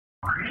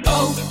O'Reilly!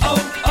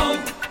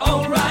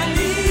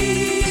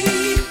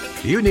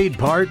 You need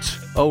parts?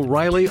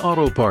 O'Reilly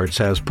Auto Parts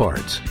has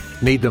parts.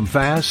 Need them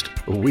fast?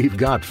 We've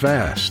got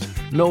fast.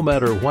 No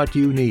matter what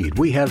you need,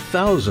 we have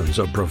thousands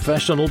of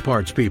professional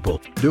parts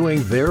people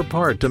doing their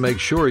part to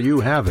make sure you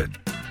have it.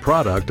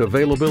 Product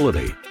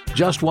availability.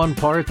 Just one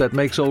part that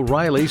makes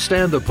O'Reilly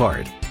stand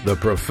apart. The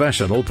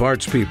professional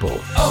parts people.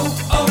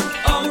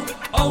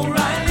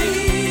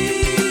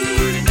 O'Reilly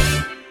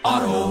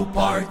Auto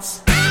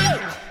Parts.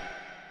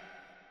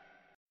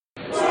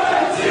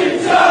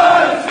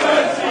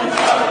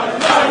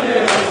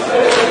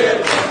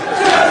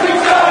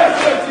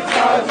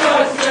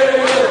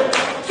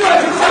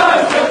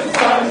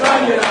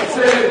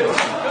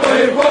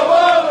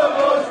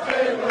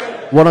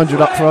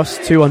 $100 up for us,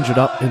 200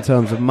 up in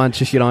terms of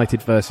Manchester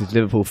United versus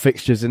Liverpool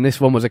fixtures, and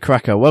this one was a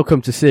cracker.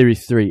 Welcome to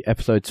Series 3,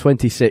 Episode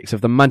 26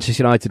 of the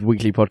Manchester United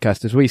Weekly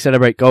Podcast, as we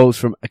celebrate goals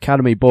from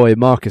Academy boy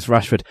Marcus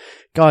Rashford,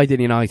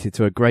 guiding United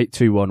to a great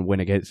 2-1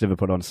 win against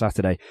Liverpool on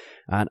Saturday,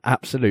 and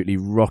absolutely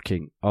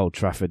rocking Old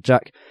Trafford.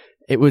 Jack,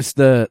 it was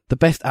the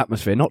best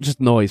atmosphere, not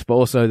just noise, but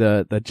also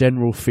the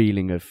general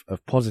feeling of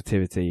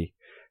positivity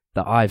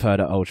that I've heard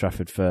at Old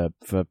Trafford for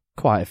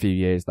quite a few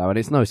years now, and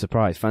it's no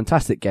surprise.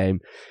 Fantastic game.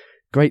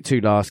 Great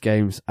two last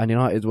games, and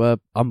United were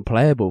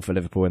unplayable for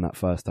Liverpool in that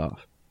first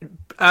half.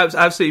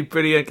 Absolutely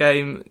brilliant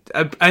game,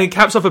 and it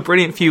caps off a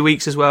brilliant few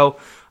weeks as well.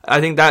 I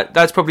think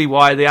that's probably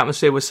why the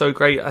atmosphere was so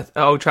great at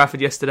Old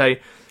Trafford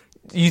yesterday.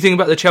 You think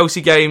about the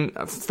Chelsea game,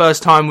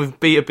 first time we've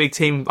beat a big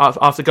team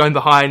after going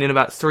behind in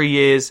about 3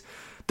 years.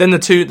 Then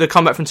the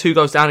comeback from 2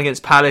 goals down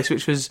against Palace,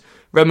 which was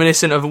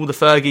reminiscent of all the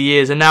Fergie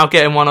years, and now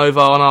getting one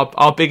over on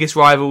our biggest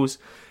rivals.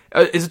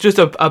 It's just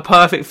a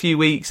perfect few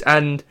weeks,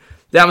 and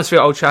the atmosphere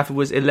at Old Trafford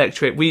was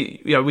electric.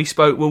 We've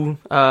spoke a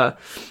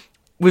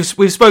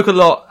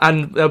lot,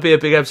 and there'll be a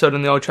big episode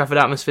on the Old Trafford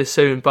atmosphere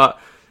soon, but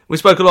we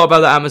spoke a lot about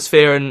the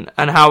atmosphere and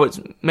how it's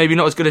maybe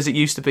not as good as it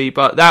used to be,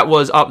 but that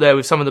was up there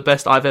with some of the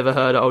best I've ever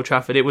heard at Old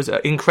Trafford. It was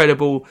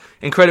incredible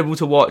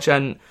to watch,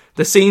 and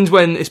the scenes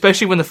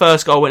especially when the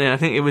first goal went in, I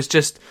think it was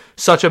just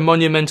such a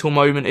monumental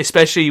moment,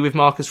 especially with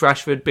Marcus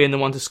Rashford being the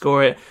one to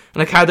score it,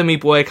 an academy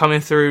boy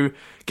coming through,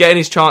 getting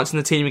his chance in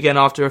the team again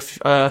after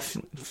a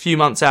few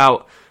months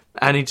out.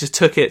 And he just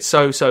took it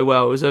so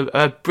well. It was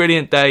a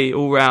brilliant day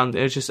all round.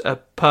 It was just a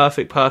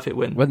perfect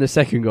win. When the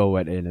second goal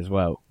went in as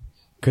well,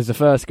 because the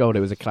first goal, it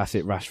was a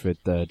classic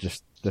Rashford,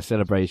 just the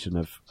celebration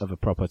of a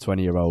proper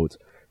 20-year-old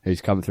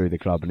who's come through the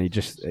club, and he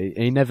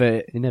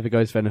never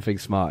goes for anything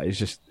smart. It's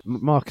just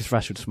Marcus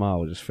Rashford's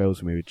smile just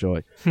fills me with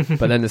joy.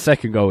 But then the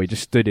second goal, he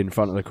just stood in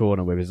front of the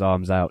corner with his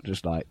arms out,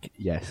 just like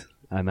yes.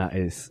 And that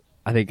is,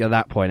 I think at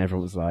that point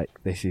everyone was like,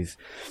 this is.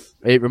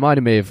 It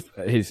reminded me of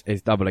his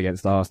double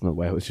against Arsenal,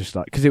 where it was just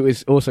like, because it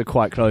was also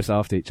quite close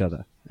after each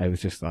other. It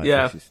was just like,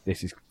 yeah.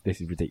 This is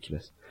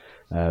ridiculous.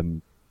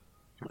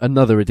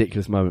 Another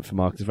ridiculous moment for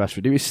Marcus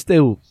Rashford. He was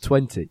still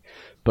 20,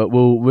 but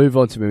we'll move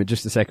on to him in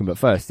just a second. But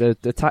first, the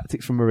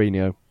tactics from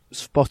Mourinho,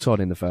 spot on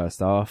in the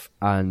first half,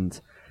 and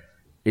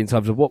in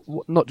terms of what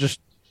not just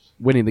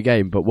winning the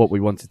game, but what we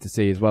wanted to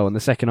see as well. And the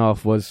second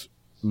half was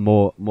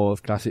more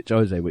of classic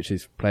Jose, which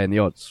is playing the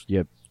odds.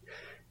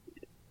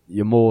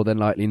 You're more than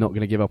likely not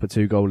going to give up a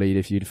 2-goal lead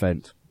if you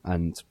defend.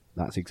 And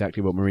that's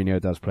exactly what Mourinho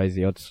does, plays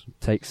the odds,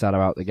 takes Salah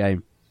out the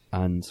game.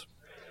 And,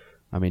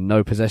 I mean,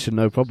 no possession,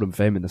 no problem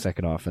for him in the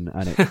second half, and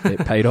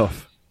it paid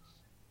off.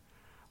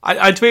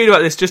 I tweeted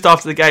about this just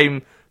after the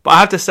game, but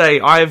I have to say,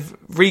 I've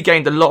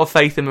regained a lot of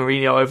faith in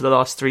Mourinho over the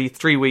last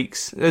three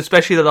weeks,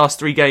 especially the last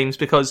 3 games,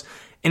 because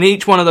in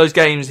each one of those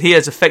games, he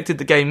has affected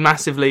the game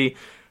massively,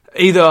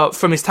 either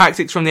from his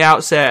tactics from the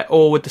outset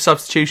or with the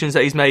substitutions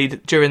that he's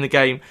made during the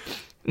game.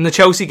 In the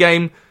Chelsea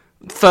game,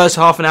 first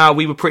half an hour,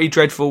 we were pretty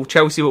dreadful.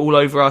 Chelsea were all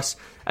over us,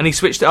 and he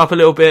switched it up a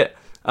little bit,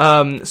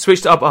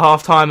 switched it up at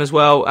half-time as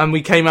well, and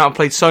we came out and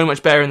played so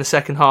much better in the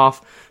second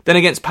half. Then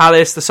against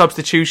Palace, the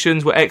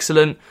substitutions were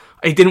excellent.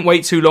 He didn't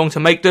wait too long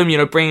to make them.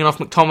 Bringing off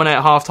McTominay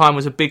at half-time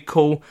was a big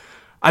call.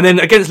 And then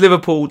against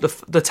Liverpool,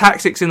 the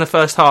tactics in the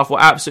first half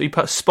were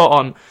absolutely spot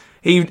on.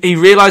 He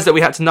realised that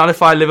we had to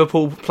nullify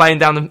Liverpool playing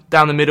down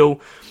the middle.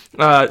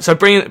 So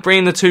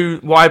bringing the 2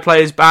 wide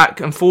players back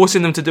and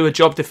forcing them to do a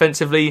job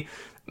defensively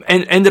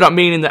ended up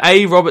meaning that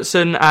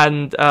Robertson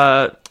and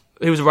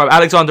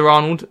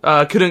Alexander-Arnold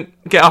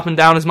couldn't get up and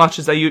down as much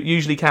as they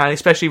usually can,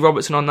 especially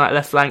Robertson on that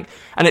left flank,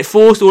 and it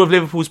forced all of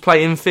Liverpool's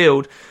play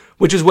infield,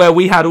 which is where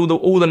we had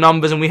all the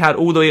numbers and we had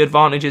all the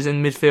advantages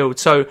in midfield.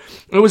 So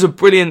it was a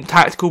brilliant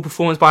tactical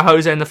performance by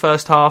Jose in the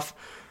first half.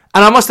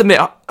 And I must admit,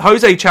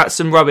 Jose chats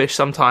some rubbish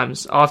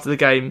sometimes after the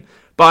game,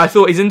 but I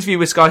thought his interview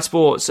with Sky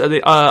Sports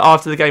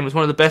after the game was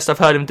one of the best I've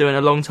heard him do in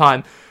a long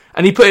time.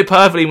 And he put it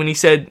perfectly when he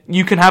said,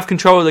 you can have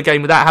control of the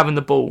game without having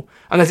the ball.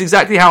 And that's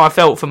exactly how I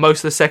felt for most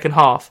of the second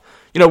half.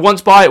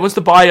 Once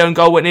the Bayern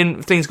goal went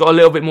in, things got a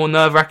little bit more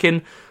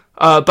nerve-wracking.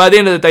 But at the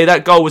end of the day,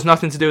 that goal was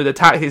nothing to do with the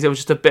tactics. It was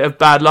just a bit of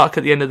bad luck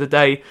at the end of the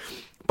day.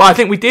 But I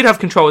think we did have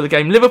control of the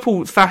game.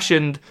 Liverpool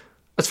fashioned,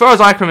 as far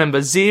as I can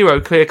remember,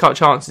 0 clear-cut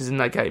chances in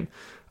that game.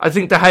 I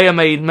think De Gea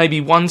made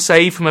maybe one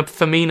save from a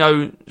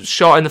Firmino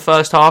shot in the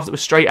first half that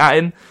was straight at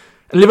him.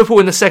 And Liverpool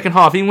in the second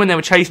half, even when they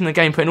were chasing the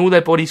game, putting all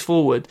their bodies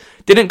forward,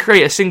 didn't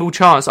create a single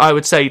chance. I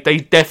would say they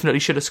definitely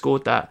should have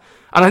scored that.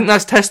 And I think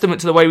that's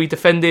testament to the way we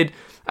defended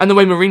and the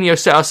way Mourinho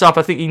set us up.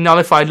 I think he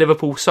nullified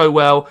Liverpool so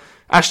well.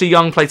 Ashley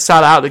Young played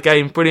Salah out of the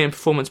game. Brilliant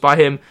performance by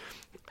him.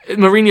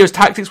 Mourinho's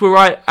tactics were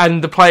right,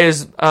 and the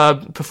players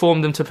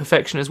performed them to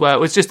perfection as well. It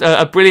was just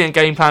a brilliant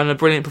game plan and a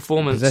brilliant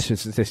performance. Possession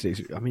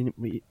statistics, I mean,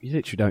 you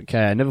literally don't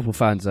care. Liverpool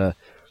fans are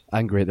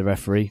angry at the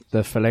referee. The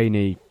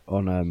Fellaini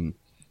on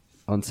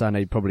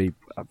Sané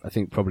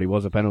probably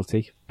was a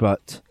penalty,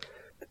 but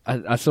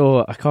I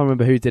saw, I can't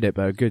remember who did it,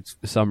 but a good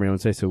summary on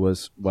Twitter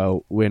was,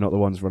 well, we're not the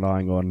ones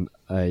relying on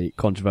a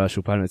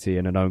controversial penalty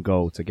and an own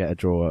goal to get a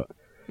draw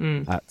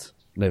at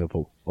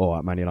Liverpool or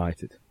at Man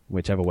United.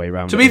 Whichever way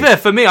round. To be fair,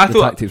 for me, I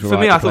thought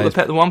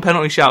the one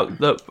penalty shout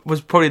that was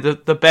probably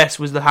the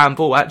best was the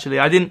handball. Actually,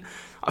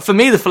 for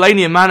me, the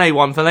Fellaini and Mane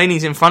one.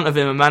 Fellaini's in front of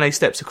him and Mane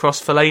steps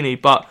across Fellaini.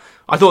 But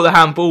I thought the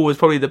handball was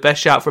probably the best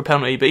shout for a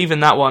penalty. But even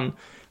that one,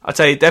 I'd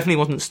say it definitely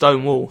wasn't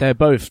stonewall. They're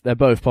both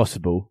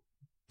possible.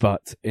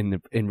 But in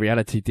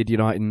reality, did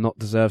United not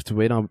deserve to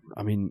win?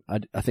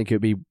 I think it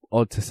would be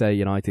odd to say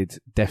United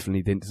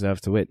definitely didn't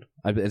deserve to win.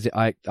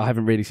 I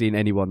haven't really seen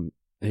anyone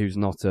who's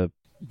not a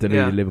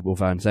deluded Liverpool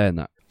fan saying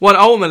that. Well,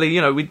 ultimately,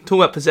 we talk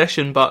about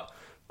possession, but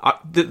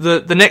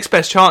the next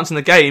best chance in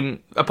the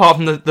game, apart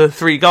from the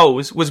 3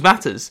 goals, was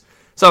Matters.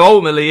 So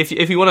ultimately,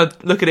 if you want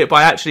to look at it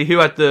by actually who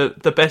had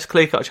the best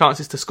clear-cut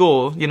chances to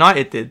score,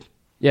 United did.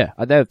 Yeah,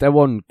 their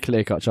one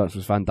clear-cut chance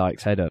was Van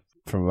Dijk's header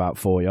from about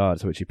 4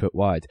 yards, which he put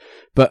wide.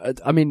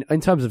 But I mean,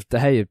 in terms of De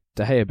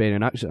Gea being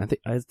in action,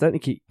 I don't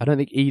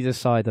think either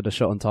side had a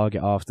shot on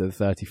target after the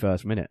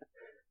 31st minute,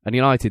 and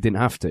United didn't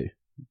have to.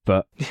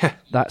 But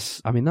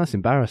that's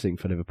embarrassing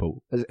for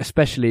Liverpool,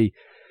 especially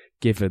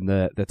given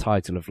the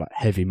title of like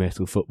heavy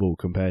metal football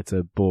compared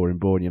to boring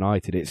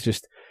United. It's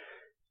just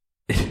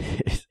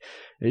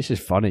it's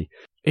just funny.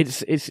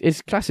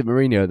 It's classic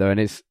Mourinho though, and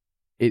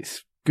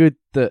it's good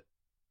that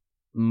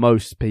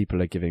most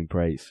people are giving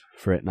praise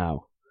for it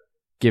now,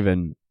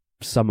 given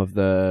some of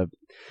the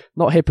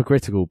not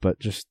hypocritical but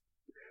just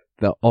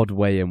the odd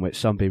way in which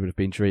some people have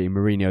been treating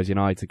Mourinho's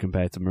United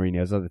compared to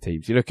Mourinho's other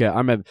teams. You look at, I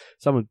remember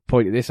someone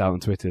pointed this out on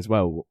Twitter as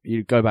well.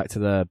 You go back to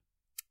the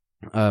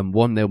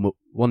 1-0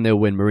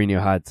 win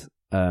Mourinho had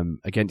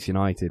against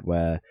United,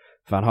 where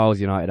Van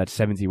Gaal's United had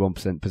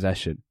 71%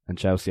 possession and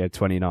Chelsea had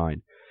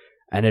 29%.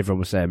 And everyone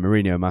was saying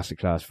Mourinho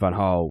masterclass. Van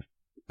Gaal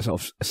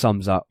sort of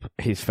sums up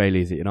his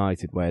failures at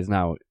United, whereas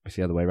now it's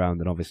the other way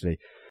around, and obviously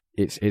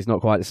it's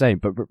not quite the same.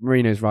 But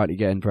Mourinho's rightly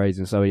getting praise,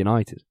 and so are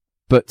United.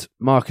 But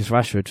Marcus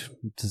Rashford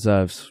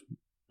deserves...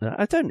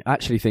 I don't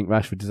actually think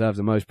Rashford deserves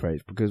the most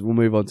praise, because we'll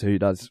move on to who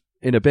does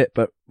in a bit,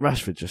 but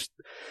Rashford just...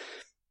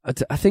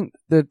 I think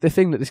the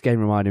thing that this game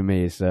reminded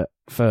me is that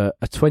for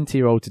a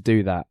 20-year-old to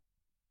do that,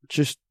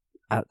 just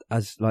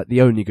as like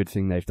the only good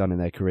thing they've done in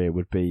their career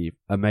would be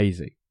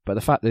amazing. But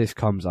the fact that this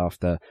comes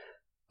after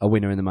a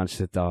winner in the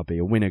Manchester derby,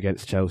 a win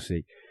against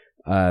Chelsea,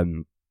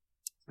 2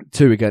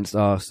 against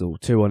Arsenal,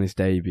 2 on his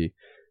debut,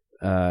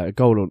 a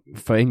goal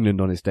for England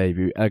on his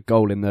debut, a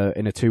goal in a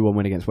 2-1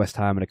 win against West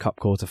Ham in a cup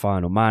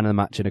quarter-final, man of the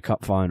match in a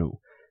cup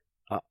final.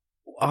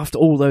 After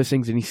all those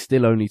things, and he's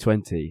still only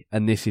 20,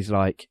 and this is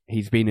like,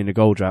 he's been in a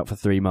goal drought for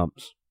 3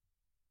 months,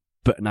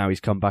 but now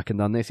he's come back and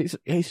done this.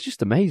 It's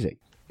just amazing.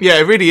 Yeah,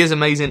 it really is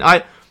amazing.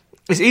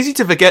 It's easy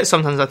to forget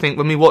sometimes, I think,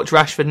 when we watch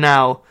Rashford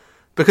now,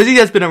 because he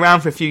has been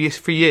around for a few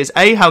years,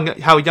 A,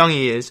 how young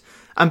he is,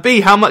 and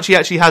B, how much he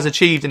actually has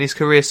achieved in his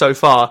career so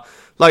far.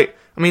 Like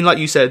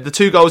you said, the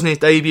 2 goals in his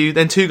debut,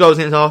 then 2 goals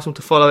against Arsenal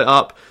to follow it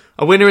up,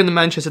 a winner in the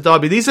Manchester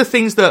derby. These are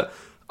things that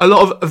a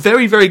lot of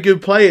very, very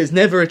good players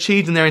never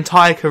achieved in their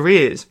entire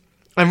careers.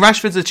 And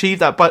Rashford's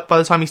achieved that by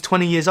the time he's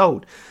 20 years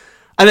old.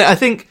 And I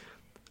think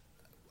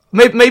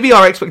maybe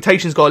our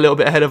expectations got a little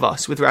bit ahead of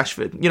us with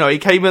Rashford. He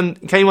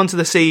came onto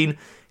the scene,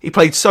 he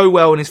played so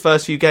well in his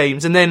first few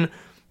games, and then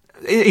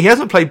he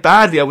hasn't played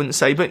badly, I wouldn't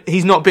say, but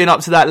he's not been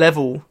up to that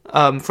level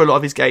for a lot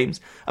of his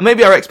games. And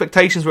maybe our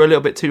expectations were a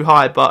little bit too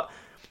high, but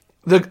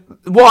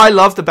what I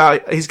loved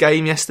about his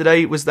game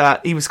yesterday was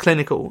that he was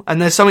clinical.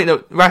 And there's something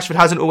that Rashford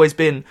hasn't always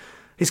been.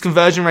 His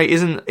conversion rate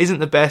isn't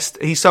the best.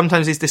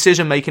 Sometimes his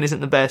decision making isn't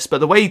the best. But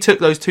the way he took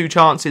those 2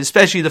 chances,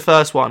 especially the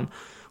first one,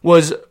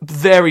 was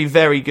very,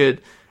 very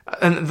good.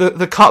 And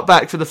the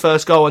cutback for the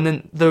first goal and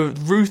then the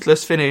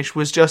ruthless finish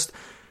was just...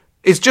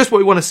 It's just what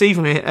we want to see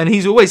from him. And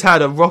he's always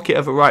had a rocket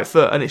of a right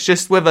foot. And it's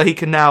just whether he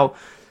can now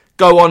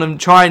go on and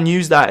try and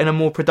use that in a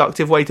more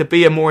productive way to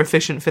be a more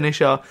efficient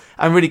finisher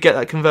and really get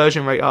that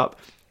conversion rate up.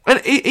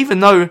 And even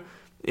though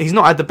he's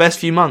not had the best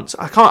few months,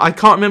 I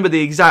can't remember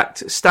the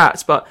exact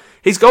stats, but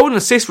his goal and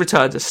assist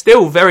returns are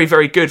still very,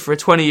 very good for a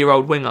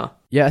 20-year-old winger.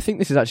 Yeah, I think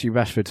this is actually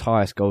Rashford's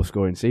highest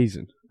goal-scoring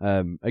season.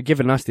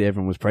 Given last year,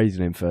 everyone was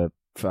praising him for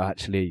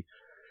actually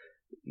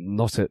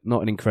not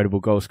an incredible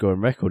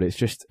goal-scoring record. It's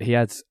just he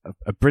had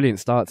a brilliant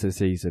start to the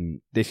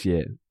season this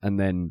year, and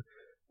then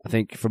I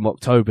think from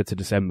October to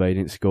December he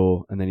didn't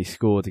score, and then he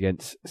scored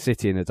against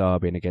City in the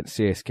derby and against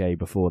CSK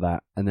before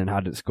that, and then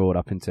hadn't scored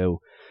up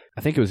until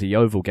I think it was a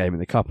Yeovil game in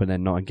the cup, and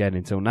then not again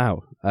until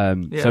now.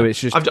 So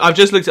it's just I've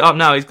just looked it up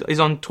now. He's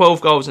on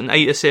 12 goals and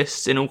 8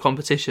 assists in all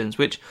competitions,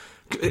 which,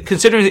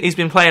 considering that he's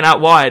been playing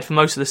out wide for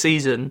most of the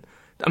season,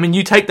 I mean,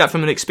 you take that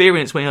from an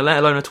experienced winger, let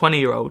alone a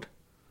 20-year-old.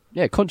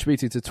 Yeah,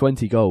 contributed to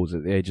 20 goals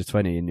at the age of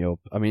 20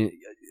 it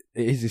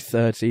is his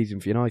third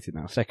season for United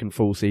now, second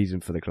full season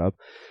for the club.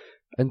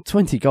 And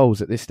 20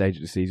 goals at this stage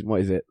of the season,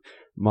 what is it?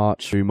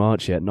 March through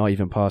March yet, not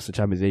even past the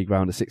Champions League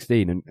round of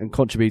 16, and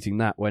contributing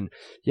that when,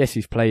 yes,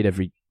 he's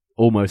played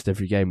almost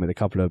every game with a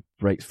couple of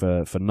breaks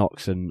for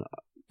knocks and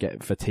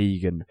get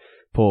fatigue and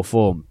poor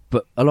form,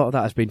 but a lot of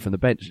that has been from the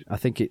bench. I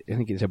think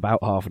it's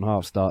about half and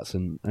half starts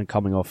and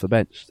coming off the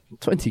bench.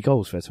 20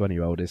 goals for a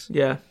 20-year-old is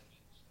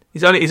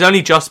He's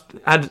only just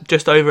had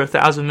just over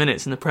 1,000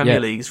 minutes in the Premier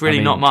League. It's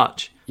really not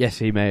much. Yes,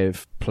 he may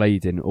have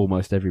played in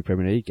almost every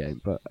Premier League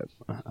game, but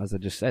as I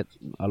just said,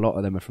 a lot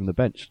of them are from the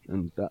bench,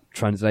 and that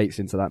translates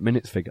into that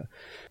minutes figure.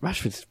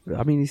 Rashford's,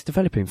 he's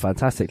developing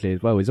fantastically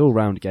as well. His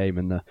all-round game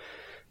and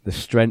the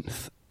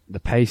strength, the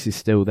pace is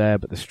still there,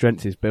 but the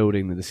strength is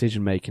building. The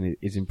decision making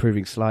is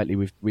improving slightly.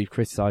 We've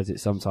criticised it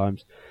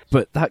sometimes,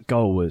 but that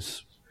goal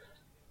was.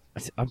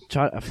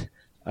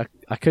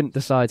 I couldn't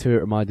decide who it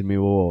reminded me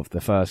more of.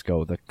 The first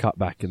goal, the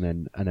cutback,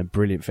 and then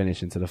brilliant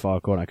finish into the far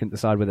corner. I couldn't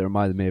decide whether it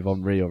reminded me of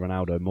Henry or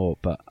Ronaldo more,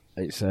 but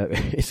it's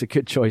a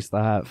good choice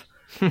to have.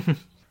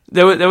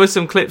 There were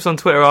some clips on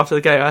Twitter after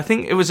the game. I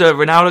think it was a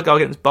Ronaldo goal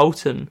against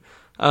Bolton,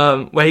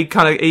 where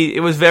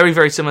it was very,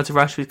 very similar to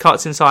Rashford. He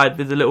cuts inside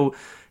with a little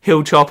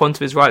heel chop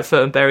onto his right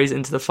foot and buries it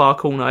into the far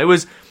corner. It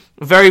was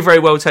a very, very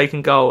well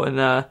taken goal,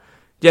 and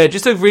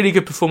just a really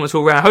good performance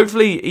all round.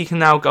 Hopefully he can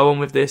now go on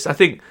with this. I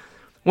think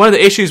one of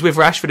the issues with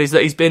Rashford is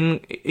that he's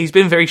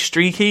been very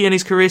streaky in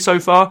his career so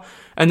far,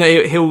 and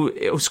that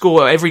he'll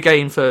score every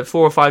game for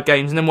 4 or 5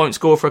 games and then won't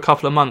score for a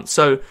couple of months.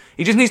 So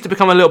he just needs to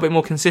become a little bit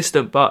more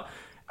consistent. But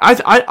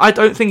I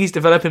don't think he's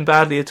developing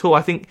badly at all.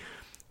 I think,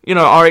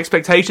 our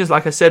expectations,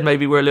 like I said,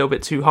 maybe were a little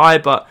bit too high,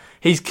 but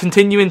he's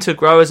continuing to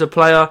grow as a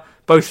player,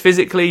 both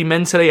physically,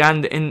 mentally,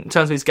 and in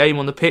terms of his game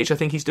on the pitch. I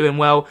think he's doing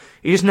well.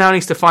 He just now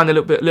needs to find a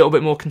little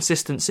bit more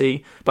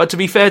consistency. But to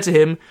be fair to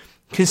him,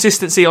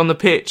 consistency on the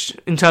pitch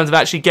in terms of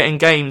actually getting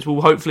games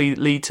will hopefully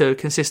lead to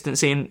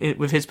consistency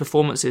with his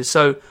performances.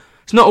 So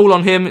it's not all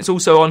on him, it's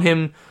also on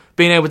him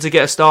being able to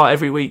get a start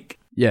every week.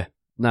 Yeah.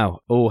 Now,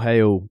 all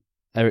hail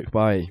Eric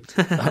Bailly.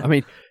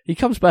 He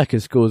comes back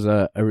and scores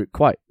a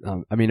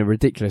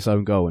ridiculous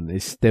own goal and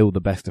is still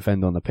the best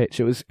defender on the pitch.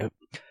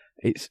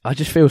 I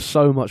just feel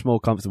so much more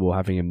comfortable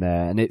having him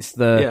there, and it's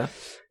the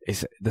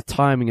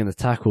timing and the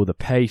tackle, the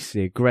pace,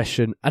 the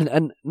aggression,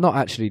 and not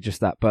actually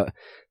just that, but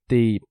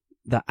the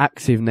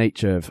active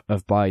nature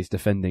of Bailly's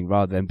defending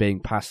rather than being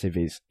passive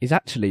is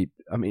actually,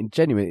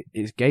 genuinely,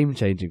 it's game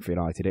changing for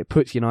United. It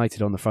puts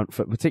United on the front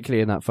foot,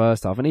 particularly in that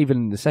first half, and even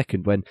in the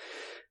second, when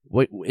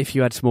if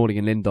you had Smalling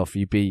and Lindelof,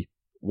 you'd be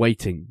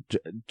waiting,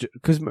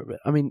 because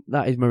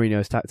that is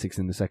Mourinho's tactics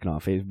in the second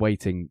half. He's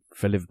waiting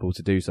for Liverpool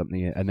to do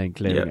something and then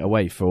clearing it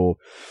away for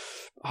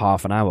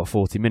half an hour,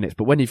 40 minutes.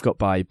 But when you've got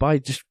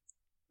Bailly just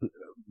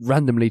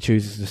randomly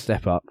chooses to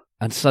step up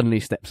and suddenly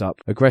steps up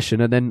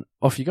aggression, and then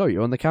off you go.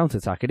 You're on the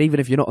counter-attack. And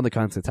even if you're not on the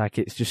counter-attack,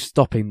 it's just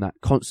stopping that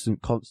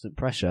constant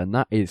pressure. And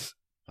that is,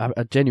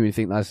 I genuinely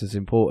think that's as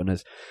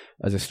important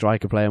as a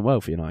striker playing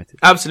well for United.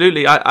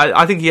 Absolutely.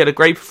 I think he had a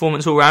great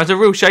performance all round. It's a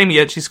real shame he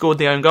actually scored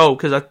the own goal,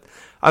 because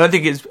I don't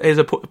think his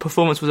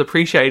performance was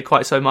appreciated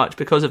quite so much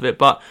because of it.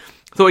 But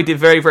I thought he did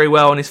very, very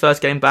well in his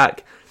first game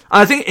back.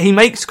 And I think he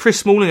makes Chris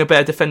Smalling a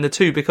better defender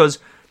too, because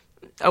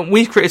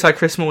we've criticised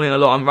Chris Smalling a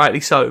lot, and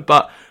rightly so,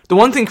 but the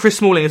one thing Chris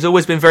Smalling has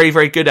always been very,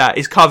 very good at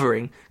is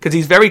covering, because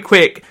he's very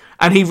quick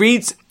and he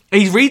reads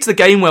the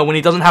game well when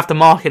he doesn't have to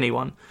mark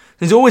anyone.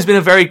 He's always been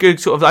a very good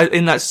sort of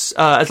in that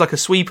as like a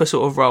sweeper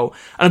sort of role,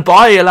 and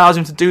Bailly allows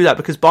him to do that,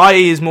 because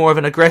Bailly is more of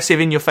an aggressive,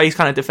 in your face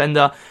kind of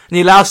defender, and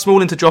he allows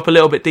Smalling to drop a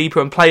little bit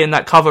deeper and play in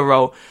that cover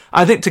role.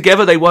 I think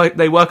together they work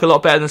a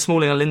lot better than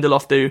Smalling and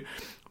Lindelof do.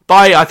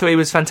 Bailly, I thought he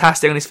was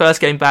fantastic on his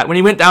first game back. When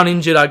he went down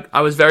injured,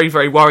 I was very,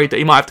 very worried that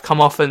he might have to come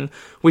off and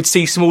we'd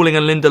see Smalling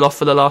and Lindelof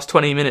for the last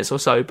 20 minutes or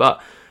so. But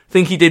I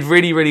think he did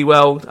really, really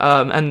well,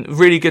 and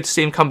really good to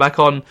see him come back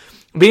on.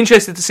 Be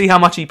interested to see how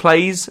much he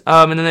plays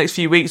in the next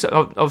few weeks.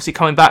 Obviously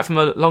coming back from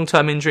a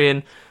long-term injury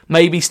and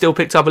maybe still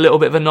picked up a little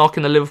bit of a knock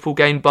in the Liverpool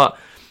game, but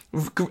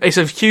it's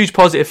a huge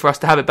positive for us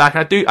to have it back.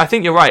 And I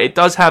think you're right. It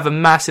does have a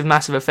massive,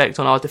 massive effect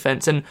on our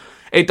defence, and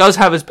it does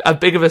have as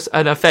big of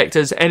an effect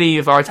as any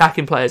of our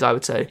attacking players, I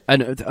would say.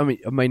 And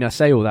I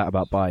say all that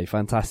about Bailly,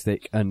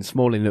 fantastic, and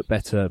Smalling looked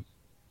better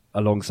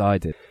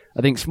alongside it.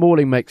 I think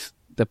Smalling makes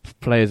the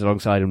players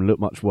alongside him look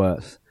much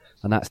worse,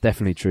 and that's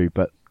definitely true.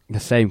 But the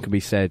same can be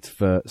said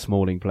for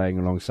Smalling playing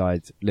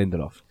alongside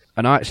Lindelof.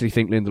 And I actually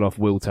think Lindelof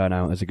will turn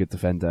out as a good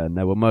defender. And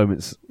there were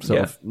moments,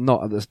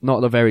 not at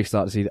the very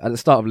start of the season, at the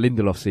start of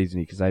Lindelof's season,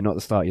 you could say, not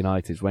the start of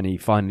United's, when he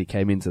finally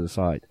came into the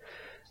side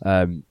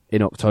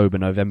in October,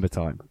 November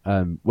time,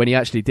 when he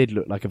actually did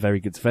look like a very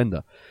good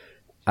defender.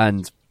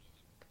 And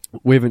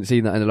We haven't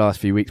seen that in the last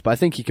few weeks, but I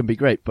think he can be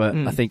great. But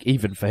I think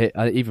even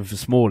for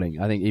Smalling,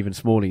 I think even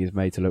Smalling is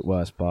made to look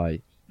worse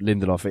by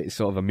Lindelof. It's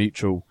sort of a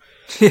mutual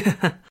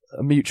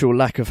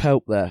lack of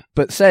help there.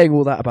 But saying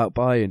all that about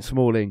Bayern,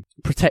 Smalling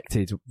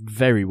protected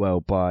very well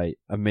by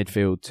a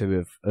midfield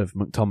two of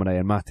McTominay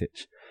and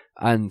Matic.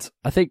 And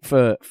I think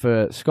for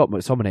Scott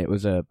McTominay, it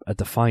was a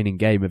defining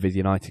game of his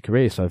United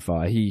career so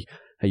far. He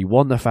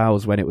won the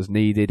fouls when it was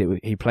needed.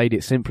 He played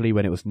it simply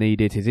when it was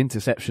needed. His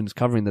interceptions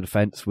covering the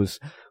defence was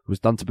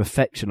done to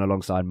perfection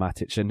alongside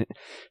Matic. And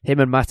him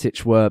and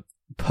Matic were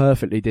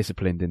perfectly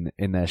disciplined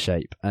in their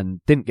shape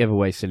and didn't give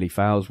away silly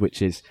fouls,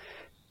 which is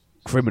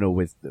criminal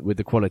with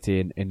the quality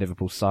in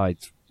Liverpool's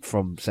sides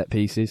from set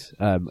pieces,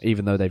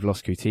 even though they've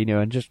lost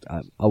Coutinho, and just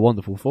a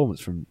wonderful performance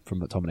from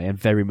McTominay, and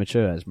very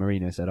mature, as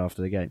Mourinho said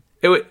after the game.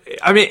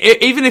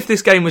 Even if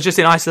this game was just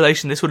in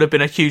isolation, this would have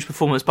been a huge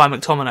performance by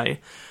McTominay.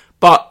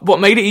 But what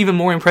made it even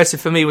more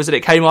impressive for me was that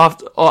it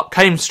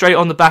came straight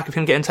on the back of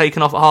him getting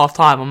taken off at half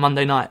time on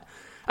Monday night.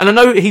 And I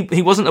know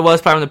he wasn't the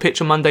worst player on the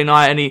pitch on Monday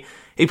night, and he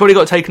probably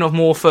got taken off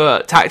more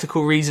for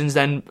tactical reasons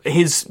than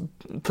his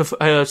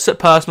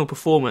personal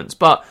performance,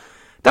 but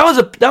that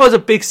was a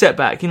big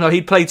setback.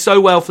 He'd played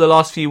so well for the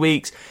last few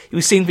weeks. He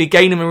was seen to be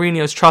gaining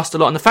Mourinho's trust a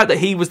lot, and the fact that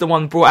he was the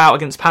one brought out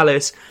against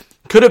Palace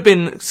could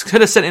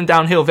have sent him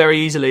downhill very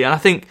easily. And I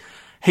think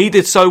he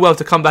did so well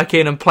to come back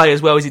in and play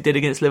as well as he did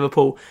against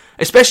Liverpool,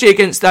 especially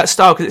against that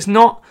style, because it's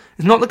not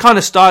the kind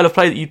of style of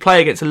play that you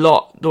play against a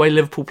lot, the way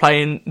Liverpool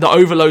play, in the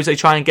overloads they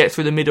try and get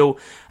through the middle,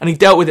 and he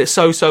dealt with it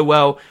so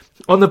well.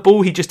 On the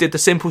ball, he just did the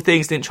simple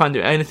things, didn't try and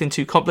do anything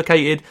too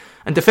complicated.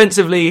 And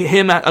defensively,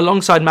 him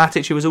alongside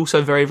Matic, who was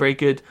also very, very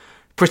good,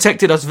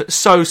 protected us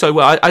so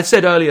well. I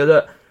said earlier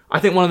that I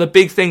think one of the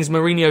big things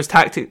Mourinho's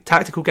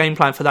tactical game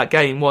plan for that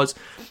game was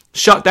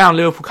shut down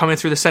Liverpool coming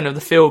through the centre of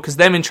the field, because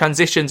them in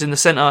transitions in the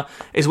centre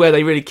is where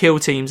they really kill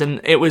teams.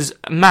 And it was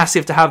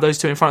massive to have those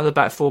two in front of the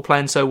back four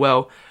playing so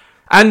well.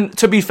 And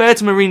to be fair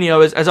to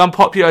Mourinho, as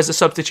unpopular as the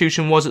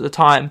substitution was at the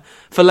time,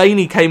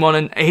 Fellaini came on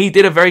and he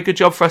did a very good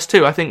job for us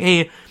too. I think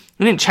he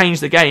didn't change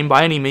the game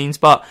by any means,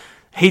 but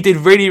he did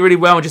really, really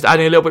well in just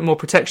adding a little bit more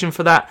protection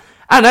for that.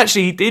 And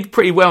actually, he did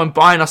pretty well in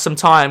buying us some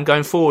time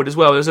going forward as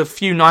well. There's a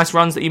few nice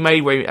runs that he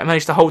made where he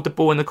managed to hold the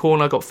ball in the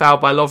corner, got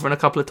fouled by Lovren a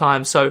couple of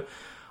times. So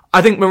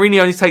I think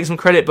Mourinho needs to take some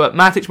credit, but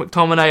Matic,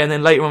 McTominay, and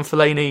then later on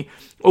Fellaini,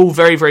 all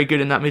very, very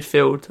good in that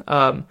midfield.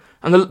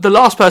 And the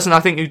last person I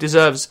think who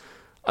deserves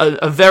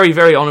a very,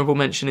 very honourable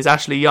mention is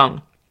Ashley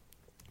Young.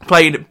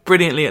 Played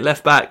brilliantly at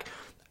left back,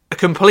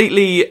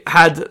 completely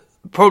had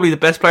probably the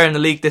best player in the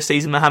league this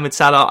season, Mohamed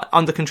Salah,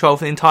 under control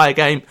for the entire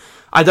game.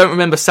 I don't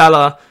remember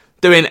Salah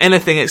doing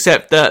anything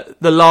except the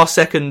last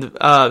second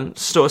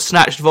sort of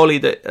snatched volley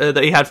that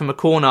he had from a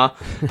corner.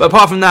 But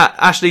apart from that,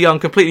 Ashley Young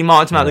completely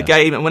marked him out of the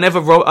game. And whenever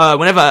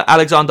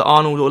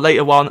Alexander-Arnold or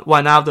later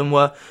Wijnaldum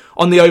were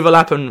on the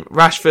overlap and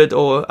Rashford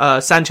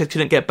or Sanchez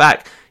couldn't get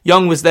back,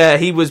 Young was there.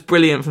 He was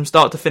brilliant from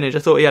start to finish. I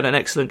thought he had an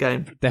excellent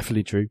game.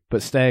 Definitely true.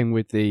 But staying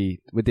with the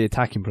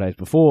attacking players,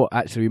 before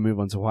actually we move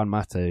on to Juan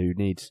Mata, who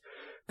needs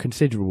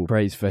considerable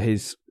praise for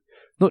his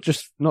not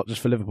just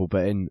for Liverpool,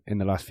 but in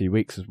the last few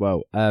weeks as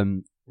well.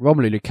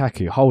 Romelu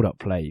Lukaku, hold up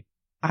play,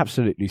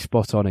 absolutely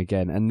spot on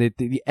again, and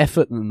the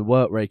effort and the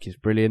work rate is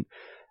brilliant.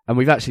 And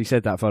we've actually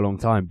said that for a long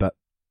time, but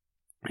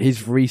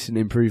his recent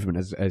improvement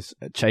has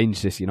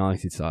changed this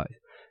United side.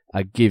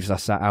 Gives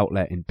us that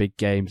outlet in big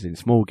games, in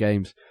small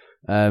games,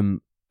 and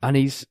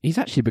he's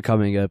actually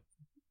becoming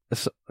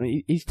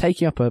he's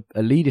taking up a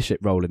leadership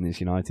role in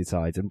this United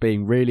side and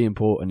being really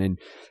important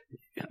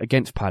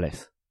against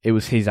Palace. It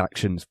was his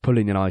actions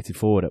pulling United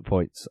forward at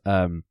points.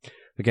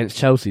 Against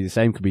Chelsea, the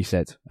same could be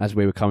said, as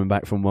we were coming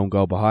back from 1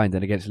 goal behind.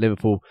 And against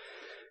Liverpool,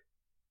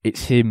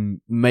 it's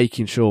him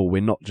making sure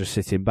we're not just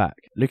sitting back.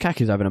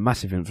 Lukaku's having a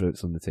massive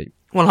influence on the team.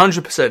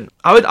 100%.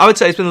 I would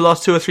say it's been the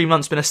last 2 or 3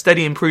 months been a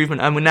steady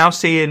improvement, and we're now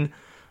seeing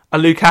a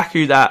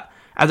Lukaku that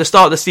at the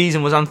start of the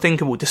season was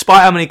unthinkable.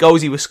 Despite how many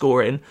goals he was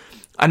scoring,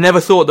 I never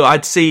thought that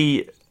I'd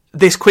see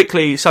this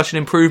quickly such an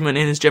improvement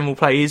in his general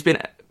play. He's been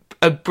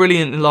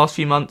brilliant in the last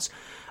few months.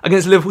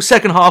 Against Liverpool,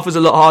 second half was a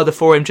lot harder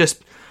for him.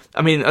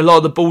 A lot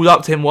of the balls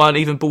up to him weren't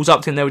even balls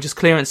up to him. They were just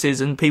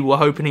clearances, and people were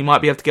hoping he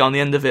might be able to get on the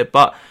end of it.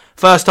 But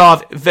first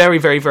half, very,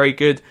 very, very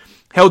good.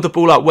 Held the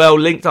ball up well,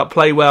 linked up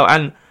play well,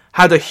 and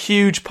had a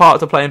huge part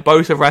to play in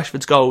both of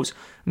Rashford's goals.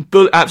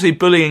 Absolutely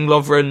bullying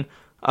Lovren.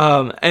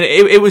 And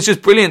it was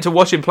just brilliant to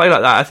watch him play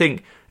like that. I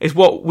think it's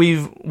what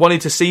we've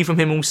wanted to see from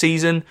him all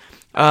season.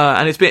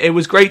 And it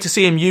was great to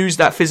see him use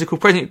that physical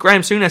presence.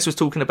 Graham Souness was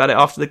talking about it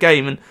after the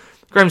game, and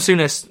Graham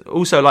Souness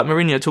also, like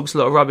Mourinho, talks a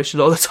lot of rubbish a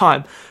lot of the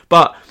time.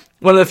 But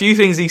one of the few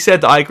things he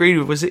said that I agreed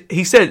with was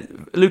he said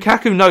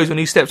Lukaku knows when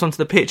he steps onto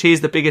the pitch he is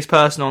the biggest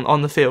person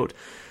on the field.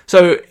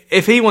 So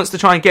if he wants to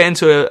try and get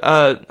into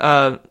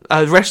a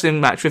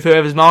wrestling match with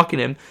whoever's marking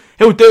him,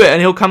 he'll do it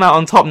and he'll come out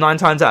on top 9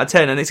 times out of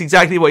 10. And it's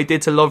exactly what he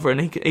did to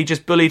Lovren. He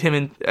just bullied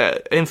him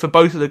in for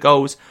both of the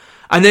goals.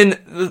 And then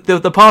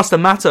the pass to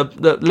Mata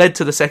that led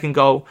to the second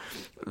goal,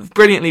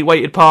 brilliantly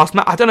weighted pass.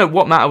 I don't know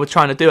what Mata was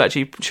trying to do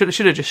actually. Should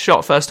have just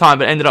shot first time,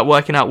 but ended up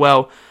working out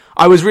well.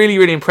 I was really,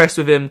 really impressed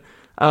with him.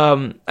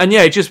 And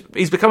yeah,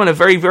 he's becoming a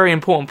very, very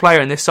important player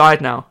in this side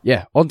now.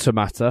 Yeah, on to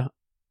Mata,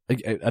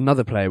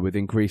 another player with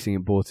increasing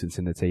importance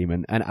in the team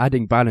and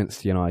adding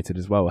balance to United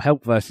as well.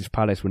 Helped versus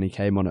Palace when he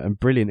came on and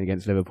brilliant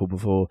against Liverpool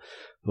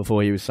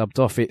before he was subbed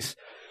off. It's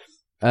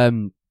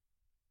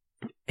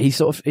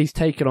he's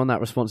taken on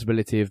that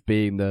responsibility of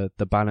being the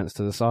balance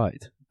to the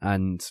side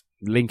and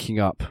linking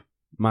up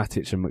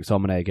Matic and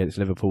McTominay against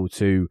Liverpool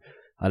to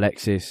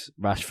Alexis,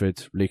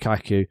 Rashford,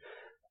 Lukaku.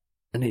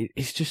 And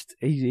he's just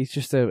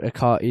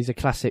a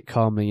classic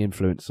calming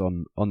influence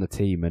on the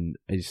team, and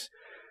is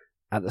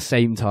at the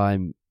same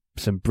time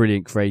some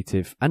brilliant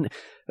creative. And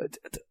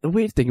the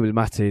weird thing with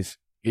Matt is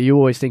you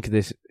always think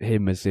of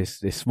him as this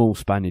small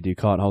Spaniard who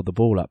can't hold the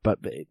ball up, but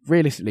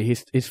realistically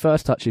his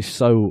first touch is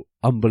so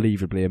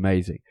unbelievably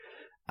amazing,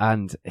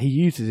 and he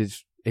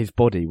uses his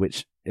body,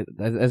 which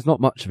there's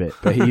not much of it,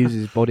 but he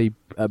uses his body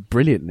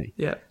brilliantly.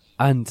 Yeah.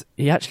 And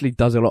he actually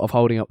does a lot of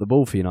holding up the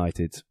ball for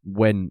United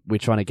when we're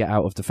trying to get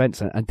out of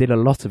defence, and did a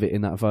lot of it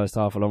in that first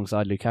half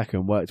alongside Lukaku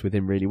and worked with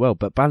him really well,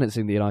 but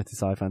balancing the United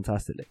side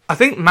fantastically. I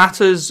think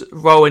Mata's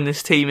role in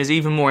this team is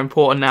even more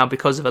important now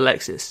because of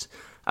Alexis.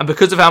 And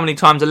because of how many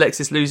times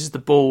Alexis loses the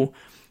ball,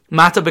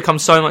 Mata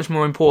becomes so much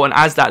more important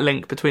as that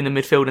link between the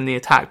midfield and the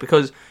attack,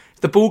 because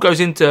if the ball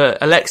goes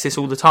into Alexis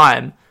all the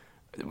time,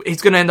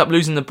 he's going to end up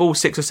losing the ball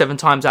 6 or 7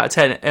 times out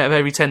of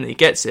every 10 that he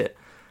gets it.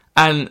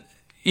 And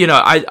you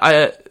know,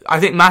 I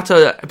think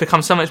Mata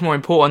becomes so much more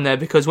important there,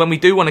 because when we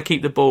do want to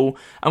keep the ball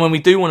and when we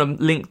do want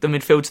to link the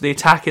midfield to the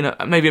attack in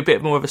maybe a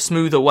bit more of a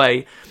smoother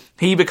way,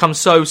 he becomes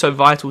so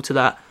vital to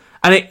that.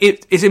 And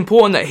it's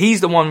important that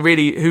he's the one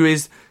really who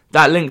is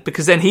that link,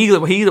 because then he's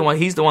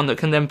the one that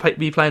can then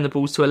be playing the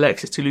balls to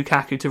Alexis, to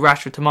Lukaku, to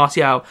Rashford, to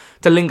Martial,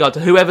 to Lingard,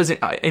 to whoever's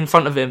in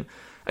front of him.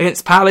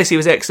 Against Palace, he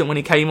was excellent when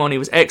he came on. He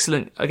was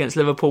excellent against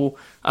Liverpool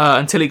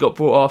until he got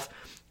brought off.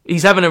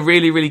 He's having a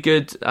really, really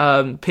good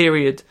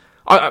period.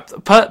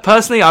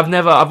 Personally,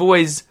 I've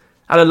always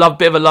had a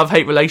bit of a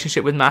love-hate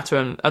relationship with Mata,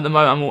 and at the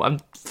moment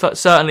I'm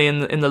certainly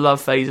in the love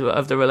phase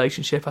of the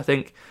relationship. I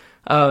think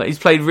he's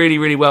played really,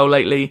 really well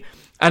lately,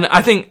 and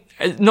I think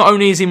not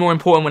only is he more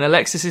important when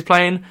Alexis is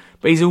playing,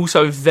 but he's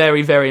also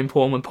very, very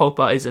important when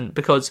Pogba isn't,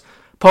 because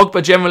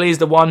Pogba generally is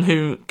the one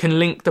who can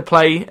link the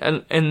play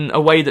in a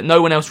way that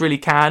no one else really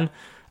can.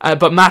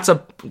 But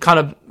Mata kind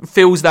of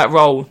fills that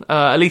role,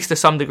 at least to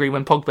some degree,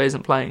 when Pogba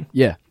isn't playing.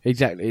 Yeah,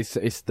 exactly.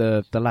 It's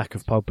the lack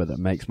of Pogba that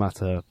makes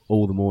Mata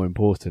all the more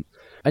important.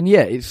 And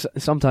yeah,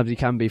 sometimes he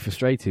can be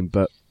frustrating,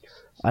 but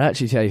I'd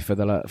actually say for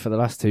the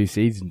last 2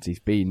 seasons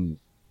he's been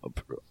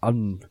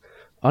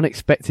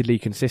unexpectedly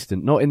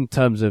consistent. Not in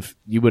terms of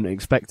you wouldn't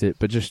expect it,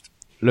 but just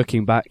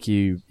looking back,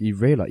 you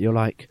realise, you're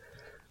like,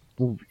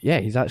 well, yeah,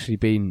 he's actually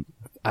been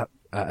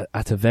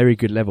at a very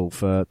good level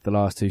for the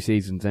last 2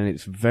 seasons, and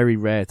it's very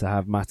rare to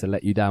have Mata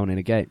let you down in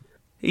a game.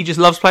 He just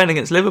loves playing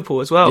against Liverpool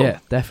as well. Yeah,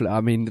 definitely.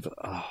 I mean,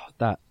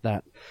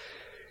 that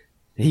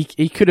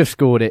he could have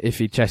scored it if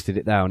he chested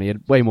it down. He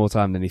had way more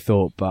time than he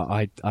thought,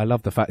 but I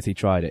love the fact he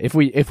tried it.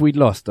 If we'd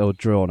lost or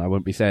drawn, I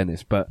wouldn't be saying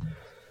this, but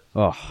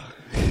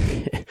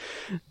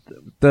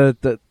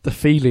the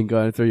feeling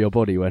going through your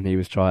body when he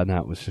was trying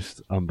that was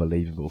just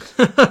unbelievable.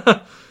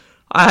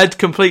 I had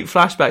complete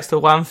flashbacks to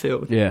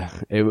Wanfield. Yeah,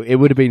 it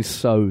would have been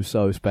so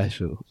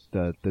special,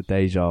 the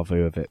deja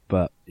vu of it.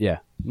 But yeah,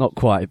 not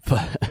quite.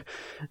 But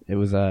it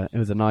was a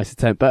nice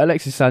attempt. But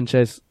Alexis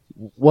Sanchez,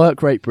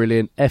 work rate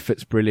brilliant,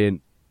 efforts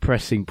brilliant,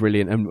 pressing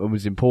brilliant, and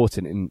was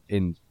important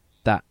in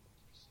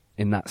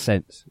that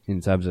sense,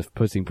 in terms of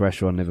putting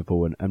pressure on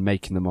Liverpool and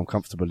making them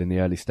uncomfortable in the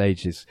early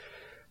stages.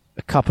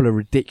 A couple of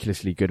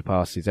ridiculously good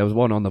passes. There was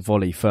one on the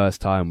volley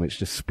first time which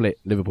just split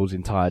Liverpool's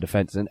entire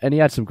defence, and he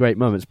had some great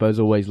moments, but has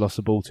always lost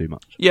the ball too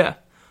much. Yeah.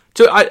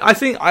 So I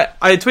think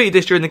I tweeted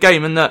this during the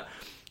game, and that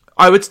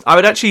I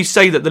would actually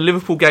say that the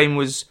Liverpool game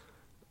was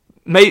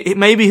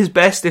maybe his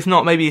best, if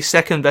not maybe his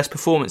second best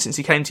performance since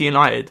he came to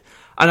United.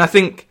 And I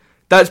think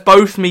that's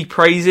both me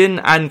praising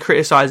and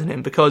criticising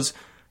him, because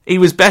he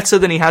was better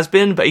than he has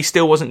been, but he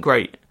still wasn't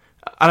great.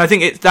 And I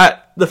think it's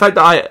that the fact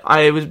that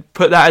I would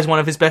put that as one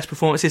of his best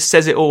performances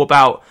says it all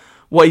about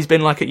what he's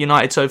been like at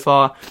United so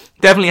far.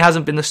 Definitely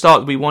hasn't been the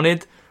start that we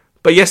wanted,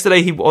 but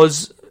yesterday he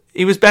was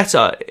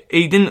better.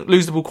 He didn't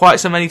lose the ball quite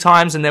so many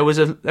times, and there was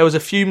a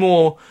few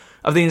more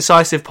of the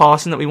incisive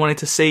passing that we wanted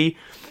to see.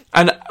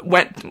 And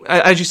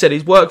as you said,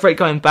 his work rate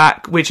going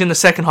back, which in the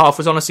second half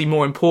was honestly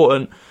more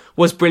important,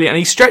 was brilliant. And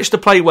he stretched the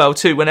play well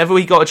too. Whenever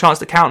he got a chance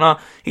to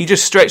counter, he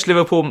just stretched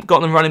Liverpool,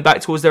 got them running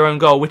back towards their own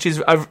goal, which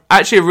is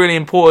actually a really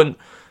important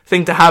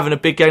thing to have in a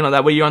big game like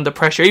that, where you're under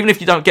pressure. Even if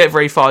you don't get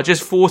very far,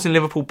 just forcing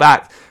Liverpool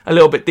back a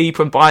little bit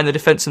deeper and buying the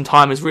defence some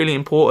time is really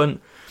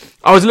important.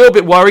 I was a little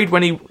bit worried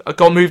when he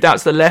got moved out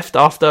to the left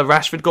after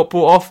Rashford got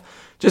brought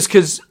off, just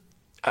because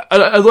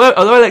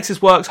although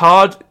Alexis works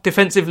hard,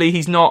 defensively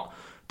he's not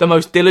the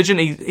most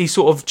diligent. He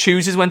sort of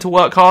chooses when to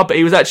work hard, but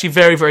he was actually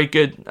very, very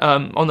good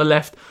on the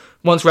left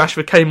once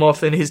Rashford came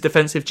off in his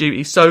defensive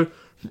duties. So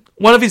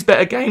one of his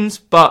better games,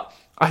 but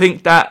I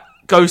think that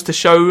goes to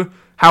show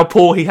how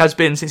poor he has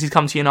been since he's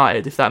come to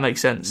United, if that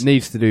makes sense.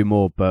 Needs to do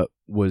more, but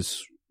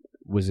was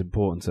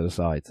important to the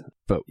side.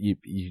 But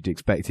you'd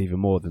expect even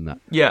more than that.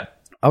 Yeah.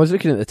 I was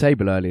looking at the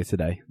table earlier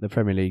today, the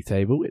Premier League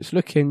table. It's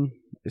looking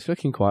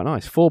quite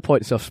nice. 4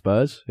 points off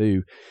Spurs,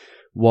 who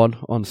won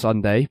on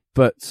Sunday,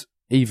 but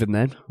even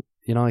then,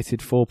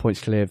 United 4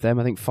 points clear of them.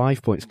 I think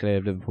 5 points clear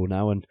of Liverpool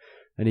now, and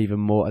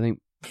even more. I think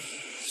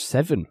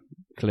 7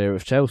 clear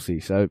of Chelsea.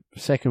 So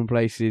second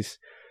place is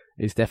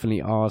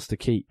definitely ours to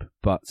keep.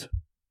 But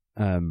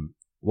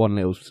one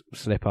little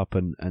slip up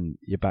and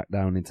you're back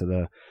down into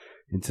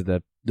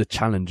the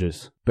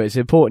challengers. But it's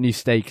important you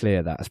stay clear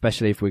of that,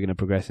 especially if we're going to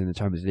progress in the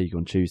Champions League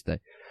on Tuesday,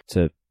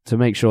 to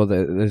make sure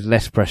that there's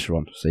less pressure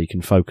on, so you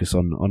can focus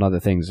on other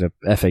things. The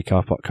FA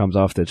Cup comes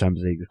after the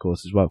Champions League, of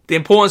course, as well. The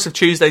importance of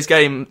Tuesday's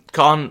game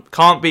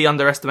can't be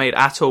underestimated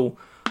at all.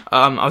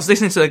 I was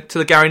listening to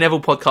the Gary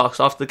Neville podcast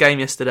after the game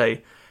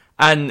yesterday,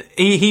 and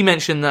he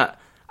mentioned that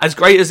as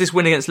great as this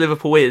win against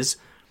Liverpool is,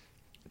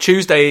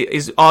 Tuesday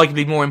is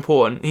arguably more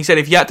important. He said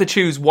if you had to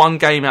choose one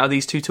game out of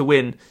these two to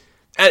win,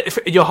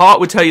 your heart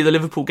would tell you the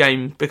Liverpool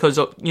game, because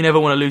you never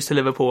want to lose to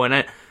Liverpool,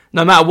 and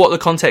no matter what the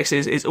context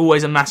is, it's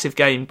always a massive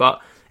game.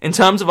 But in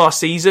terms of our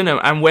season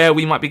and where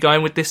we might be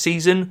going with this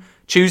season,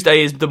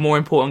 Tuesday is the more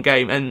important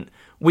game, and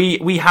we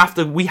have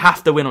to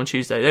win on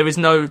Tuesday. There is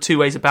no two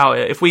ways about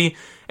it. If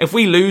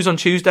we lose on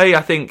Tuesday,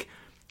 I think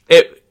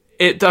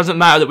it doesn't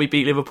matter that we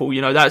beat Liverpool. You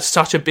know, that's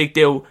such a big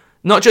deal.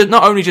 Not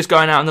only just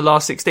going out in the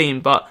last 16,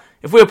 but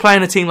if we were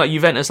playing a team like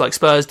Juventus, like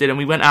Spurs did, and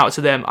we went out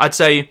to them, I'd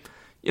say,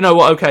 you know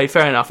what, okay,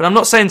 fair enough. And I'm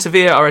not saying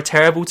Sevilla are a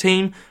terrible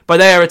team, but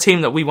they are a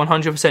team that we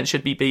 100%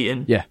 should be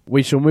beating. Yeah,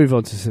 we shall move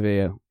on to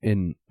Sevilla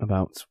in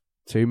about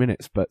 2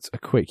 minutes, but a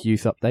quick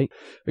youth update.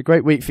 A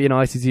great week for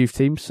United's youth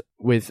teams,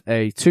 with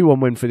a 2-1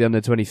 win for the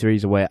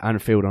under-23s away at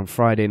Anfield on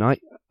Friday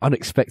night.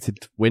 Unexpected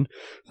win,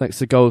 thanks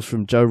to goals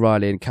from Joe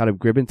Riley and Callum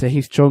Gribbin.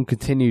 Tahith Chong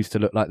continues to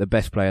look like the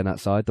best player on that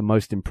side, the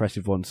most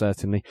impressive one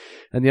certainly.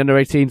 And the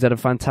under-18s had a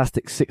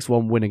fantastic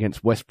 6-1 win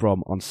against West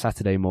Brom on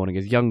Saturday morning,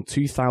 as young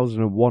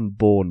 2001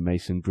 born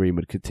Mason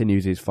Greenwood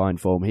continues his fine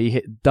form. He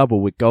hit double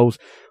with goals,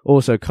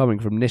 also coming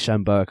from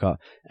Nishan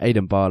Burkhardt,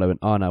 Aidan Barlow and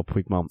Arnaud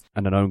Puigdemont,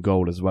 and an own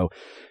goal as well.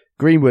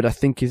 Greenwood, I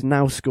think, is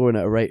now scoring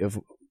at a rate of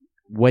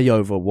way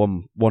over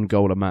one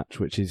goal a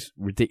match, which is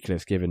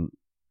ridiculous given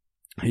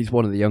he's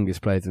one of the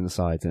youngest players in the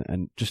side,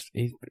 and just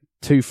he's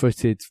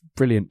 2-footed,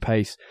 brilliant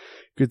pace,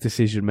 good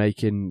decision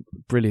making,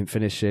 brilliant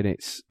finishing.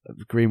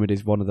 Greenwood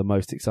is one of the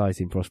most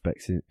exciting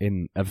prospects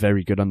in a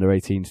very good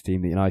under-18s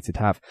team that United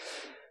have.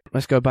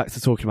 Let's go back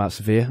to talking about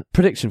Sevilla.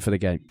 Prediction for the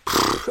game?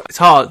 It's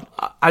hard.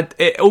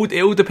 It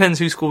all depends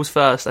who scores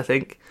first. I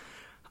think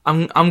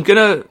I'm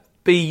gonna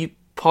be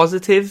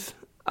positive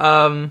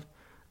and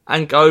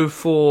go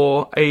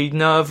for a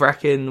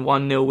nerve-wracking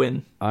 1-0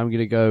 win. I'm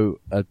gonna go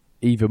a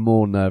even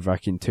more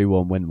nerve-wracking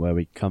 2-1 win where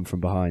we come from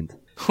behind.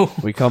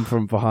 We come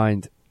from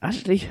behind.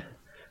 Actually,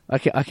 I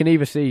can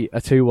either see a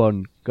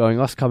 2-1 going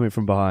us coming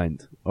from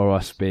behind, or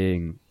us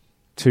being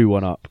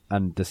 2-1 up,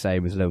 and the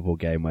same as Liverpool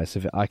game where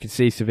I could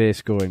see Sevilla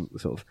scoring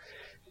sort of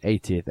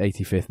 80th,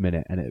 85th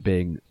minute, and it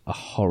being a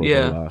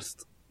horrible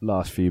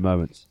last few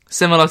moments.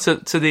 Similar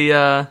to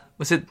the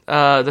was it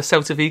the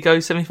Celta Vigo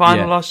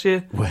semi-final last year,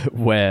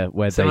 where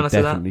they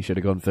definitely should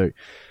have gone through.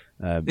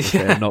 If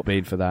it had not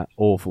been for that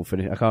awful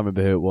finish. I can't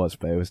remember who it was,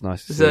 but it was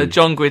nice to see.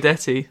 John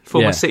Guidetti,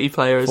 former City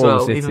player as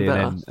well, City, even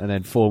better. And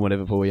then former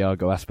Liverpool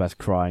Iago Aspas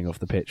crying off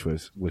the pitch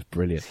was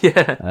brilliant.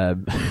 Yeah.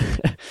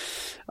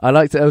 I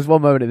liked it. There was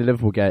one moment in the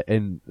Liverpool game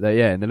in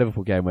the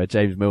Liverpool game where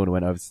James Milner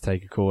went over to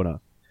take a corner,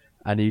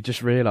 and he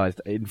just realised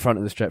in front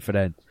of the Stretford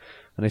end,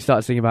 and they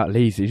started singing about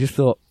Leeds. He just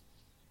thought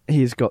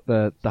he's got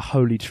the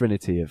holy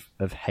trinity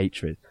of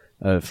hatred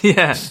of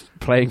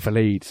playing for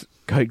Leeds,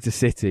 going to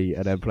City,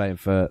 and then playing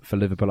for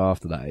Liverpool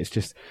after that. It's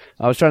just,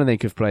 I was trying to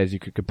think of players who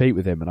could compete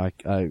with him,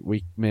 and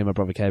me and my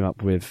brother came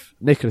up with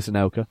Nicolas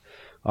Anelka,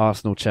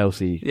 Arsenal,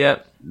 Chelsea,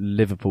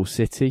 Liverpool,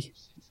 City,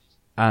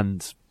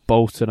 and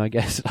Bolton, I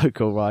guess,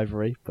 local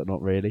rivalry, but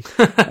not really.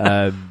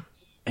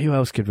 Who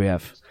else could we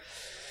have?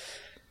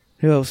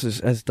 Who else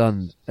has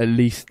done at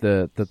least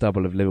the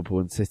double of Liverpool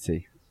and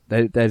City?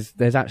 There's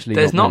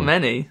not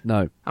many.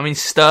 No. I mean,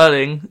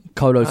 Sterling.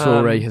 Kolo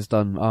Touré has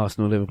done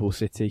Arsenal, Liverpool,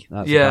 City.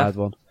 That's a bad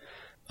one.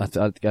 I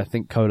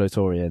think Kolo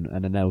Touré and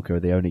Anelka are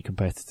the only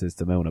competitors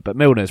to Milner. But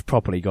Milner's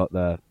properly got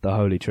the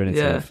holy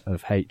trinity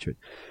of hatred.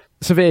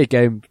 Sevilla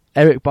game,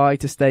 Eric Bailly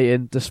to stay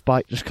in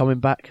despite just coming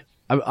back.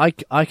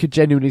 I could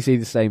genuinely see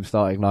the same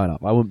starting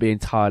lineup. I wouldn't be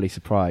entirely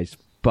surprised.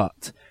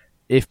 But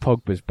if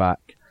Pogba's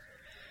back,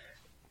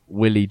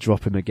 will he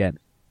drop him again?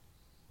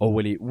 Or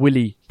will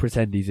he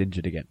pretend he's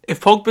injured again?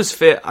 If Pogba's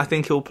fit, I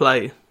think he'll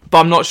play. But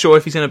I'm not sure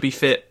if he's going to be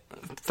fit,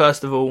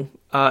 first of all.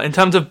 In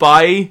terms of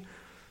Bailly,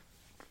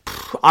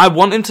 I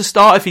want him to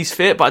start if he's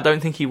fit, but I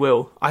don't think he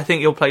will. I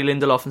think he'll play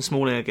Lindelof and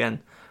Smalling again.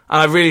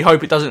 And I really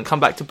hope it doesn't come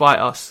back to bite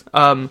us.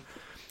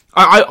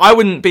 I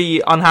wouldn't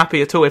be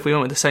unhappy at all if we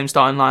went with the same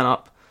starting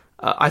lineup.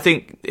 I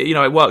think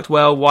it worked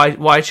well.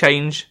 Why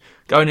change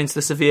going into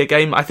the Sevilla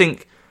game? I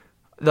think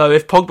though.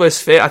 If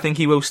Pogba's fit, I think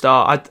he will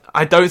start.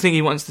 I don't think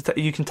he wants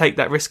to. You can take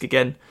that risk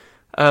again.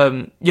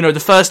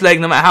 The first leg,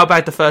 no matter how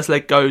bad the first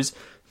leg goes,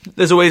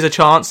 there's always a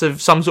chance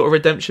of some sort of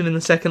redemption in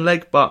the second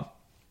leg. But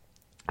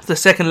if the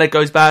second leg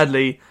goes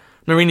badly,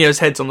 Mourinho's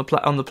head's on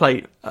the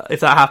plate if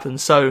that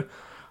happens. So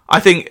I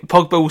think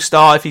Pogba will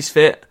start if he's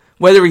fit.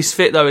 Whether he's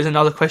fit though is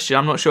another question.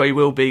 I'm not sure he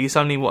will be. It's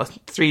only a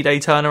 3-day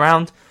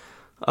turnaround.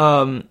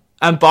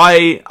 And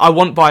I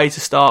want Bailly to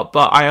start,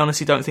 but I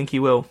honestly don't think he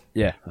will.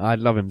 Yeah, I'd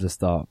love him to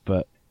start,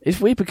 but it's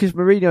weird because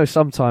Mourinho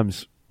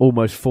sometimes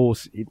almost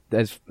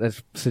there's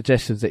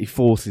suggestions that he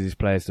forces his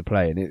players to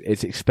play, and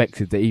it's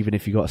expected that even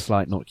if you got a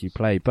slight knock, you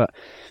play. But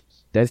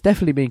there's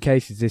definitely been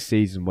cases this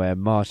season where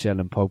Martial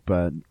and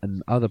Pogba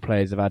and other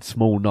players have had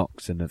small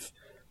knocks and have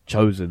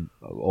chosen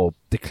or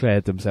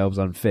declared themselves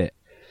unfit.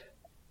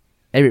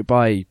 Eric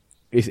Bailly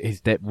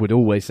would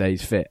always say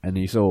he's fit, and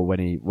you saw when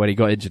he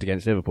got injured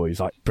against Liverpool, he was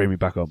like, bring me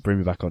back on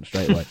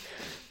straight away.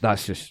 I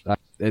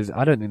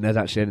don't think there's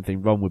actually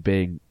anything wrong with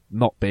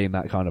not being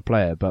that kind of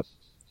player, but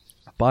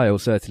Bailly will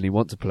certainly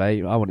want to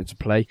play. I want him to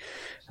play,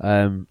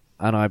 and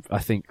I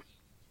think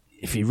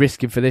if you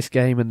risk him for this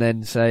game and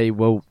then say,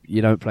 well,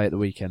 you don't play at the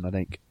weekend, I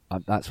think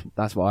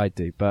that's what I'd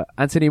do. But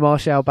Anthony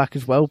Martial back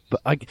as well,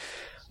 but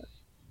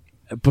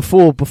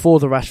Before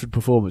the Rashford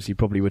performance, you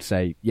probably would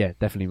say, yeah,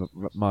 definitely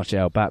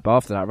Martial back. But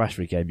after that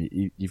Rashford game,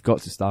 you've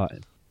got to start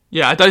him.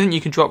 Yeah, I don't think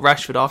you can drop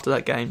Rashford after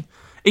that game.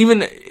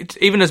 Even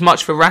as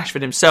much for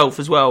Rashford himself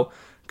as well,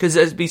 because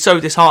it'd be so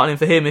disheartening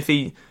for him if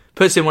he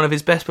puts in one of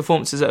his best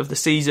performances of the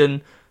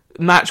season,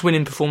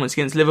 match-winning performance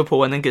against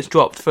Liverpool, and then gets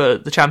dropped for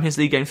the Champions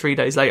League game 3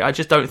 days later. I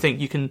just don't think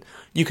you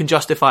can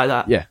justify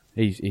that. Yeah,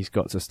 he's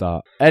got to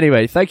start.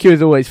 Anyway, thank you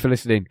as always for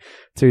listening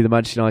to the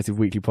Manchester United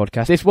Weekly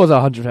Podcast. This was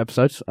our 100th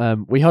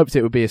episode. We hoped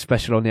it would be a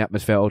special on the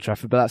atmosphere at Old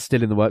Trafford, but that's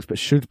still in the works, but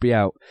should be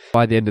out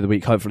by the end of the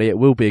week. Hopefully it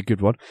will be a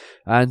good one.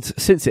 And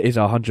since it is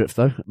our 100th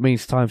though, it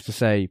means time to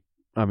say,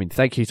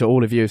 thank you to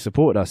all of you who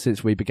supported us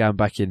since we began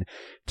back in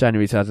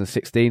January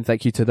 2016.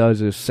 Thank you to those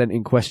who have sent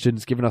in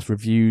questions, given us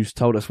reviews,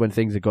 told us when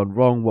things have gone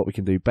wrong, what we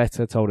can do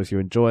better, told us you're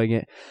enjoying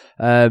it.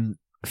 A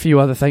few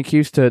other thank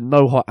yous to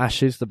No Hot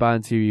Ashes, the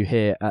band who you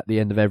hear at the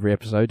end of every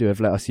episode, who have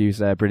let us use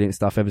their brilliant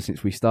stuff ever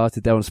since we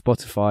started. They're on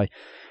Spotify.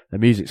 The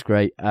music's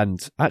great, and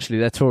actually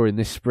they're touring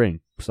this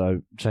spring,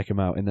 so check them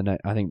out in the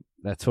I think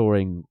they're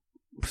touring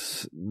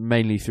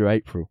mainly through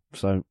April,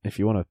 so if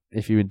you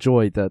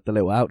enjoyed the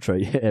little outro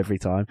you hit every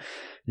time,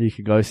 you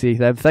can go see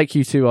them. Thank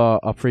you to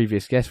our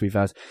previous guests. We've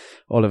had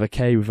Oliver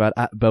Kay, we've had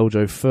at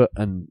Beljo Foot,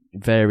 and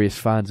various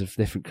fans of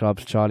different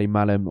clubs, Charlie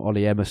Mallum,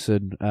 Ollie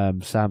Emerson,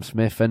 Sam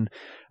Smith, and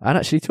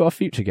actually to our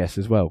future guests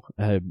as well,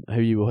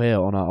 who you will hear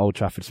on our Old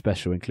Trafford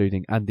special,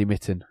 including Andy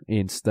Mitten,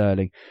 Ian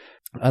Sterling,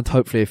 and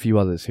hopefully a few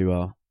others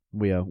who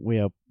we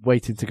are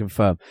waiting to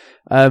confirm.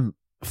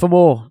 For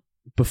more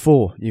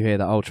before you hear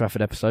that Old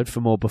Trafford episode,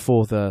 for more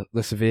before the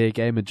Sevilla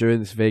game and during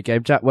the Sevilla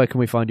game, Jack, where can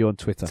we find you on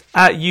Twitter?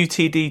 At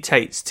UTD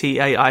Tates,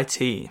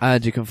 Tait.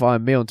 And you can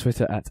find me on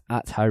Twitter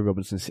at Harry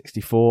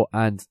Robinson64,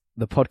 and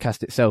the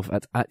podcast itself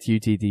at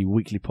UTD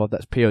Weekly Pod.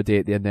 That's POD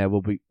at the end there.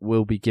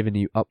 We'll be giving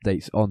you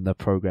updates on the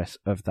progress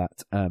of that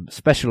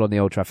special on the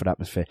Old Trafford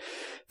atmosphere.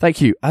 Thank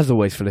you, as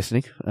always, for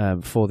listening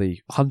for the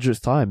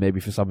 100th time, maybe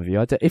for some of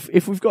you.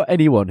 If we've got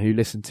anyone who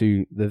listened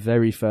to the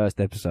very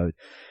first episode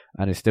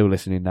and is still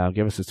listening now,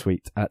 give us a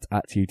tweet at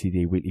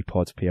UTD Weekly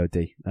Pod,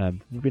 POD.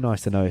 It'd be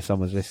nice to know if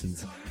someone's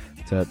listened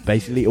to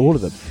basically all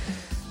of them.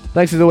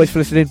 Thanks as always for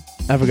listening.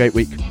 Have a great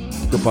week.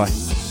 Goodbye.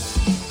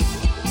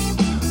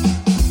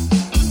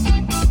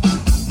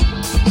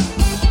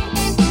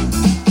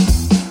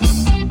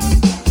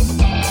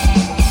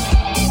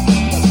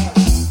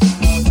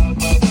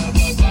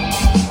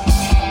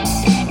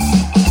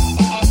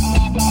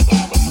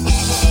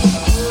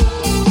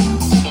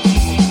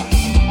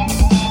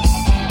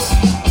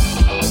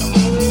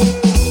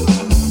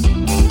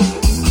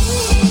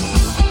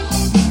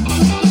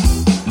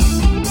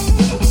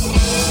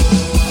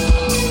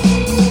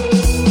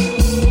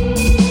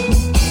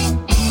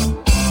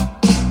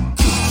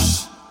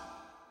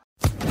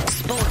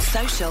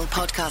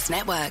 Podcast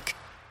Network.